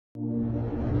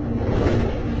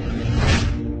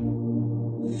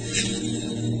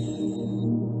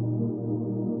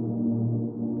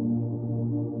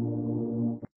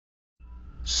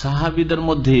সাহাবীদের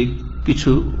মধ্যে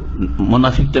কিছু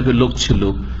মুনাফিক টাইপের লোক ছিল,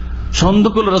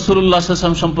 সন্দেহ করল রাসূলুল্লাহ সাল্লাল্লাহু আলাইহি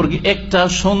ওয়াসাল্লাম সম্পর্কে একটা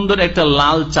সুন্দর একটা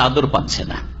লাল চাদর পাচ্ছে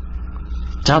না,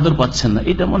 চাদর পাচ্ছেন না।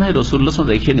 এটা মনে হয় রাসূলুল্লাহ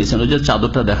সাল্লাল্লাহু আলাইহি ওয়াসাল্লাম রেখে নিয়েছেন, ওই যে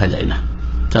চাদরটা দেখা যায় না,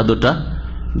 চাদরটা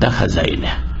দেখা যায়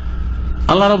না।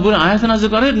 আল্লাহ রাব্বুল আয়াত নাযিল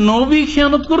করে নবী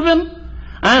খিয়ানত করবেন,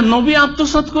 নবী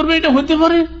আত্মসাৎ করবে, এটা হতে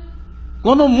পারে?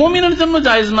 কোন মুমিনের জন্য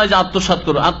জায়েজ নয় যে আত্মসাৎ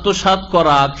করবে। আত্মসাৎ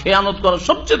করা, খেয়ানত করা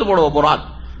সবচেয়ে বড় অপরাধ।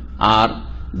 আর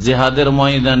জিহাদের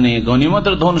ময়দানে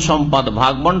গনিমতের ধন সম্পদ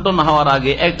ভাগ বন্টন হওয়ার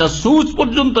আগে একটা সুচ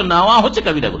পর্যন্ত নেওয়া হচ্ছে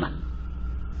কাবিরা গুনাহ,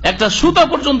 একটা সুতা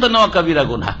পর্যন্ত নেওয়া কাবিরা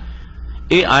গুনাহ।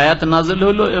 এই আয়াত নাযিল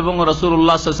হলো এবং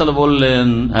রাসূলুল্লাহ সাল্লাল্লাহু আলাইহি ওয়াসাল্লাম বললেন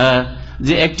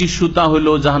যে একটি সুতা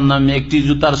হলো জাহান্নামে, একটি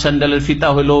জুতার স্যান্ডেলের ফিতা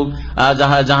হলো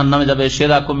জাহান্নামে যাবে,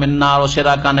 শিরাকুম মিন্নার ও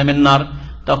শিরাকানে মিন্নার।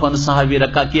 তখন সাহাবীরা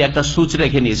কি একটা সুচ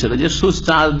রেখে নিয়েছিল, যে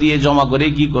সুচটা দিয়ে জমা করে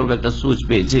কি করবে, একটা সুচ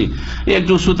পেয়েছি,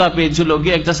 একটু সুতা পেয়েছিল, কি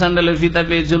একটা স্যান্ডেলের ফিতা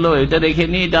পেয়েছিল, এটা রেখে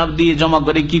নি, ডাব দিয়ে জমা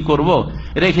করে কি করব,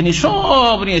 রেখে নি,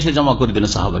 সব নিয়ে এসে জমা করে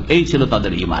দিলেন সাহাবা। এই ছিল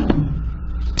তাদের ঈমান।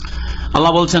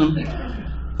 আল্লাহ বলছেন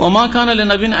ওমা কানা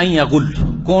লিনাবিয়্যিন আন ইয়াগুল,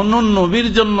 কোন নবীর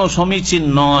জন্য সমীচীন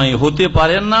নয়, হতে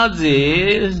পারে না যে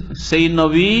সেই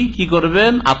নবী কি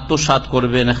করবেন, আত্মসাৎ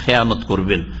করবেন, খেয়ানত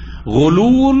করবেন।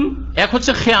 গলুল এক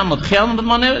হচ্ছে খেয়ানত, খেয়ানত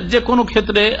মানে যে কোনো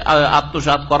ক্ষেত্রে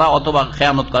আত্মসাৎ করা অথবা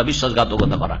খেয়ানত করা,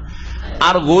 বিশ্বাসঘাতকতা করা।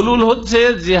 আর গলুল হচ্ছে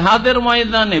জিহাদের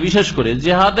ময়দানে, বিশেষ করে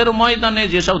জিহাদের ময়দানে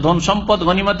যেসব ধন সম্পদ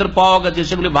গনিমতের পাওয়া গেছে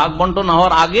সেগুলি ভাগ বন্টন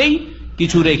হওয়ার আগেই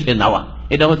কিছু রেখে নেওয়া,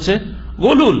 এটা হচ্ছে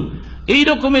গলুল। এই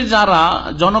রকমের যারা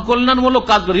জনকল্যাণমূলক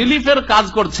কাজ, রিলিফের কাজ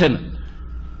করছেন,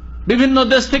 বিভিন্ন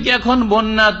দেশ থেকে এখন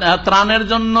বন্যা ত্রাণের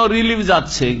জন্য রিলিফ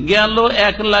যাচ্ছে, গেল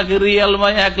 1 লাখ রিয়াল বা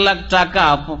 1 লাখ টাকা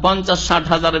 50-60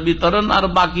 হাজার বিতরণ, আর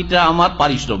বাকিটা আমার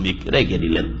পারিশ্রমিক রেখে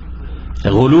দিলেন।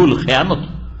 গলুল, খেয়ানত।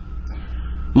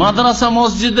 মাদ্রাসা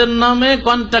মসজিদের নামে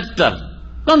কন্ট্রাক্টর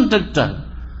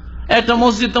একটা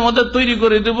মসজিদ আমাদের তৈরি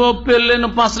করে দেব, পেলেন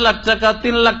 5 লাখ টাকা,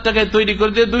 3 লাখ টাকায় তৈরি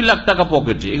করে দিয়ে 2 লাখ টাকা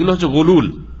পকেটে, এগুলো হচ্ছে গলুল।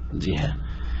 জি হ্যাঁ,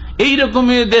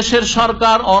 এইরকমই দেশের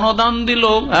সরকার অনুদান দিল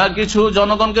কিছু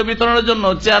জনগণকে বিতরণের জন্য,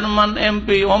 চেয়ারম্যান,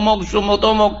 এমপি, অমুক সুমত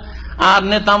অমুক আর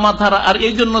নেতা মাথারা, আর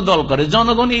এই জন্য দল করে।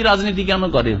 জনগণ এই রাজনীতি কেন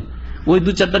করে? ওই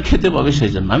 2-4টা খেতে পাবে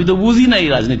সেই জন্য। আমি তো বুঝি না এই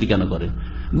রাজনীতি কেন করে।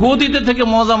 গদিতে থেকে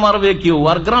মজা মারবে কেউ,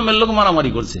 আর গ্রামের লোক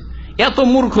মারামারি করছে। এত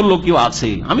মূর্খ লোক কেউ আছে?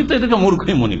 আমি তো এদেরকে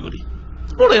মূর্খই মনে করি,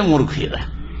 বড় মূর্খ এরা।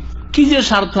 কি যে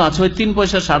স্বার্থ আছে, ওই 3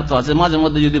 পয়সার স্বার্থ আছে। মাঝে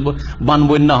মধ্যে যদি বান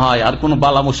বন্যা হয় আর কোন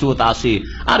বালা মুসিবত আসে,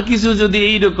 আর কিছু যদি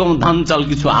এইরকম ধান চাল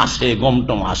কিছু আসে, গম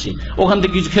টম আসে, ওখান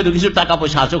থেকে কিছু খেতে, কিছু টাকা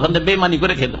পয়সা আছে, ওখান থেকে বেমানি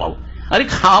করে খেতে পাবো। আরে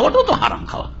খাওয়াটাও তো হারাম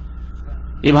খাওয়া।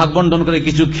 এই ভাগ বন্টন করে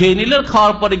কিছু খেয়ে নিলে,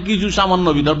 খাওয়ার পরে কিছু সামান্য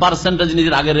বিতরণ, পার্সেন্টেজ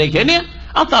নিজের আগে রেখে নিয়ে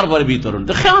আর তারপরে বিতরণ,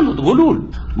 খেয়ানত, গলুল।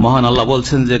 মহান আল্লাহ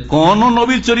বলছেন যে কোন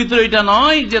নবীর চরিত্র এটা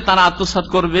নয় যে তারা আত্মসাৎ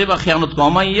করবে বা খেয়ানত।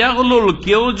 কমাইয়া গলুল,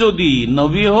 কেউ যদি,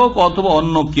 নবী হোক অথবা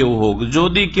অন্য কেউ হোক,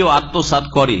 যদি কেউ আত্মসাৎ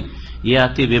করে,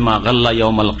 ইয়াতি বিমা গাল্লা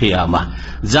ইয়াউমাল কিয়ামাহ,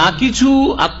 যা কিছু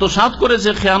আত্মসাৎ করেছে,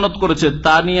 খেয়ানত করেছে,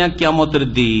 তা নিয়ে কিয়ামতের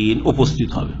দিন উপস্থিত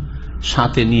হবে,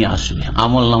 সাথে নিয়ে আসবে,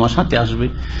 আমলনামা সাথে আসবে।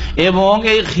 এবং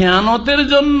এই খেয়ানতের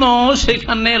জন্য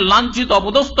সেখানে লাঞ্ছিত,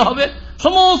 অপদস্থ হবে,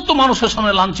 সমস্ত মানুষের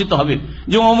সামনে লাঞ্ছিত হবে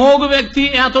যে অমুক ব্যক্তি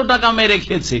এত টাকা মেরে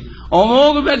খেয়েছে,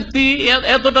 অমুক ব্যক্তি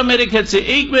এতটা মেরে খেয়েছে,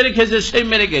 এই মেরে খেয়েছে, সেই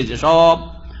মেরে খেয়েছে, সব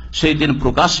সেই দিন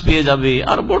প্রকাশ পেয়ে যাবে।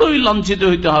 আর বড়ই লাঞ্ছিত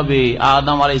হইতে হবে।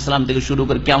 আদম আলাইহিস সালাম থেকে শুরু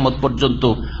করে কিয়ামত পর্যন্ত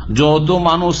যত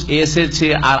মানুষ এসেছে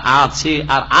আর আছে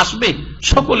আর আসবে,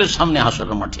 সকলের সামনে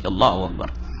হাসরের মাঠে। আল্লাহু আকবার।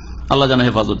 আল্লাহ যেন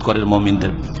হেফাজত করেন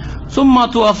মুমিনদের। সুম্মা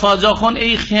তুওয়াফা, যখন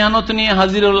এই খেয়ানত নিয়ে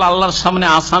হাজির হল আল্লাহর সামনে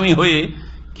আসামি হয়ে,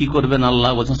 কি করবেন? আল্লাহ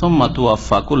বলছেন সুম্মা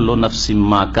তুওয়াফা কুল্লু নাফসিম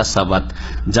মা কাসাবাত,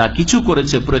 যা কিছু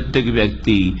করেছে প্রত্যেক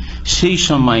ব্যক্তি, সেই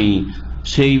সময়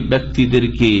সেই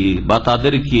ব্যক্তিদেরকে বা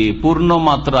তাদেরকে পূর্ণ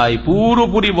মাত্রায়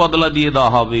পুরোপুরি বদলা দিয়ে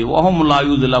দেওয়া হবে। ওয়াহুম লা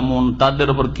ইউযলামুন, তাদের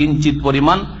উপর কিঞ্চিত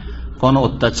পরিমাণ কোন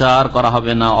অত্যাচার করা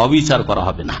হবে না, অবিচার করা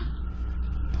হবে না।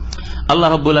 আল্লাহ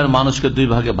রাব্বুল আলামিন মানুষকে 2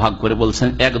 ভাগে ভাগ করে বলছেন,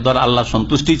 এক দল আল্লাহ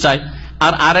সন্তুষ্টি চায়,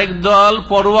 আর আরেক দল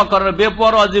পরোয়া করে,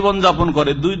 বেপরোয়া জীবন যাপন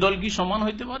করে। 2 দল কি সমান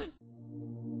হইতে পারে?